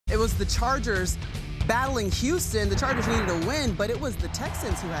was the Chargers battling Houston. The Chargers needed a win, but it was the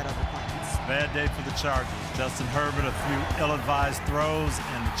Texans who had other plans. Bad day for the Chargers. Justin Herbert, a few ill-advised throws,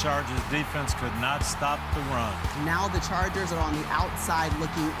 and the Chargers defense could not stop the run. Now the Chargers are on the outside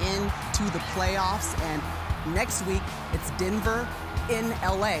looking into the playoffs, and next week it's Denver in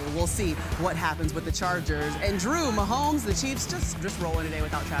LA. We'll see what happens with the Chargers. And Drew, Mahomes, the Chiefs just rolling today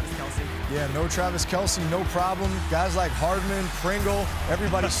without Travis Kelce. Yeah, no Travis Kelce, no problem. Guys like Hardman, Pringle,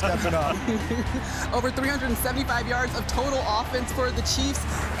 everybody's stepping up. Over 375 yards of total offense for the Chiefs,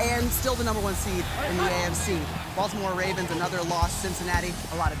 and still the #1 seed in the AFC. Baltimore Ravens, another loss. Cincinnati,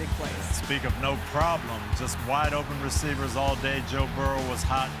 a lot of big plays. Speak of no problem, just wide open receivers all day. Joe Burrow was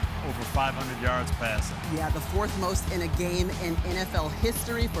hot, over 500 yards passing. Yeah, the fourth most in a game in NFL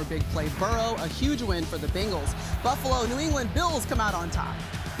history for big play Burrow. A huge win for the Bengals. Buffalo, New England Bills come out on top.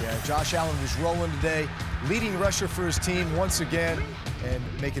 Yeah, Josh Allen was rolling today, leading rusher for his team once again,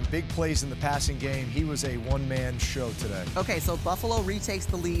 and making big plays in the passing game. He was a one-man show today. Okay, so Buffalo retakes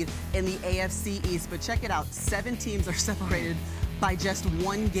the lead in the AFC East, but check it out. 7 teams are separated by just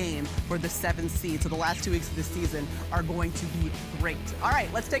 1 game for the 7th seed. So the last 2 weeks of the season are going to be great. All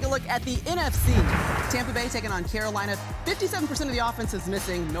right, let's take a look at the NFC. Tampa Bay taking on Carolina. 57% of the offense is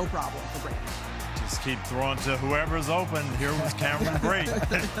missing. No problem for Brady. Just keep throwing to whoever's open. Here was Cameron Brate.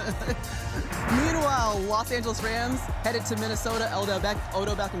 Meanwhile, Los Angeles Rams headed to Minnesota. Odell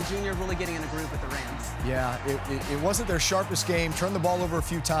Beckham Jr. really getting in a groove with the Rams. Yeah, it wasn't their sharpest game. Turned the ball over a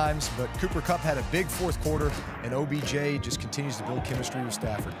few times, but Cooper Kupp had a big fourth quarter, and OBJ just continues to build chemistry with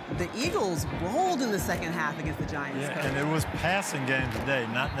Stafford. The Eagles rolled in the second half against the Giants. Yeah, and it was passing game today,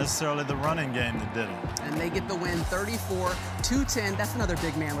 not necessarily the running game that did it. And they get the win 34-10. That's another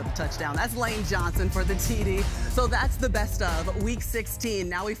big man with a touchdown. That's Lane Johnson for the TD. So that's the best of Week 16.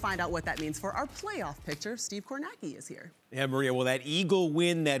 Now we find out what that means for our playoff picture. Steve Kornacki is here. Yeah, Maria, well, that Eagle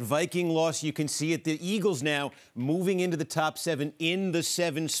win, that Viking loss, you can see it. The Eagles now moving into the top 7 in the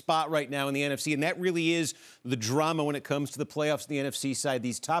 7 spot right now in the NFC, and that really is the drama when it comes to the playoffs in the NFC side.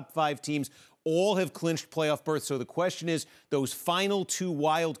 These top 5 teams all have clinched playoff berths, so the question is those final 2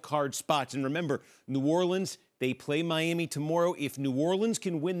 wild card spots. And remember, New Orleans, they play Miami tomorrow. If New Orleans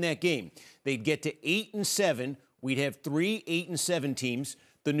can win that game, they'd get to 8-7. We'd have 3 8-7 teams.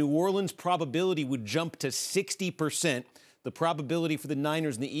 The New Orleans probability would jump to 60%. The probability for the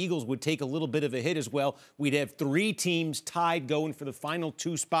Niners and the Eagles would take a little bit of a hit as well. We'd have 3 teams tied going for the final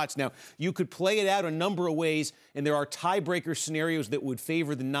 2 spots. Now, you could play it out a number of ways, and there are tiebreaker scenarios that would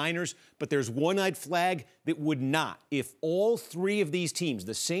favor the Niners, but there's one I'd flag that would not. If all 3 of these teams,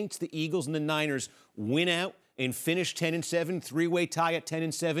 the Saints, the Eagles, and the Niners, win out and finish 10-7, 3-way tie at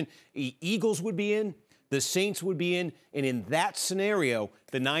 10-7, the Eagles would be in, the Saints would be in, and in that scenario,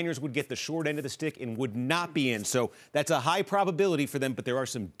 the Niners would get the short end of the stick and would not be in. So that's a high probability for them, but there are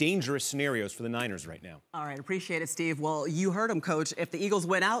some dangerous scenarios for the Niners right now. All right, appreciate it, Steve. Well, you heard him, Coach. If the Eagles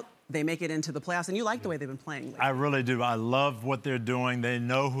win out, they make it into the playoffs, and you like the way they've been playing lately. I really do. I love what they're doing. They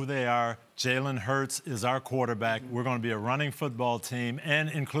know who they are. Jalen Hurts is our quarterback. We're going to be a running football team and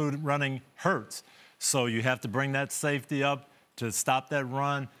include running Hurts. So you have to bring that safety up to stop that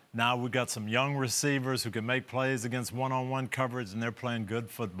run. Now we've got some young receivers who can make plays against one-on-one coverage, and they're playing good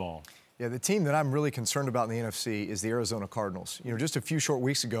football. Yeah, the team that I'm really concerned about in the NFC is the Arizona Cardinals. You know, just a few short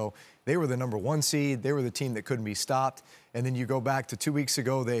weeks ago, they were the #1 seed. They were the team that couldn't be stopped. And then you go back to 2 weeks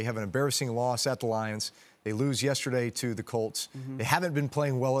ago, they have an embarrassing loss at the Lions. They lose yesterday to the Colts. They haven't been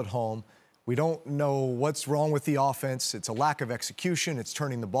playing well at home. We don't know what's wrong with the offense. It's a lack of execution. It's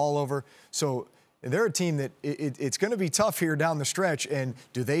turning the ball over. So they're a team that it's going to be tough here down the stretch. And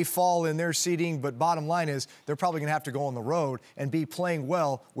do they fall in their seeding? But bottom line is they're probably going to have to go on the road and be playing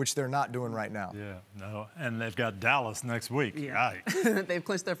well, which they're not doing right now. Yeah, no. And they've got Dallas next week. Yeah. Right. They've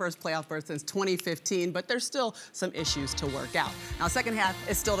clinched their first playoff berth since 2015, but there's still some issues to work out. Now, second half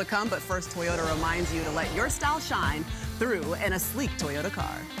is still to come, but first, Toyota reminds you to let your style shine through in a sleek Toyota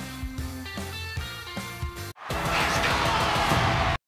car.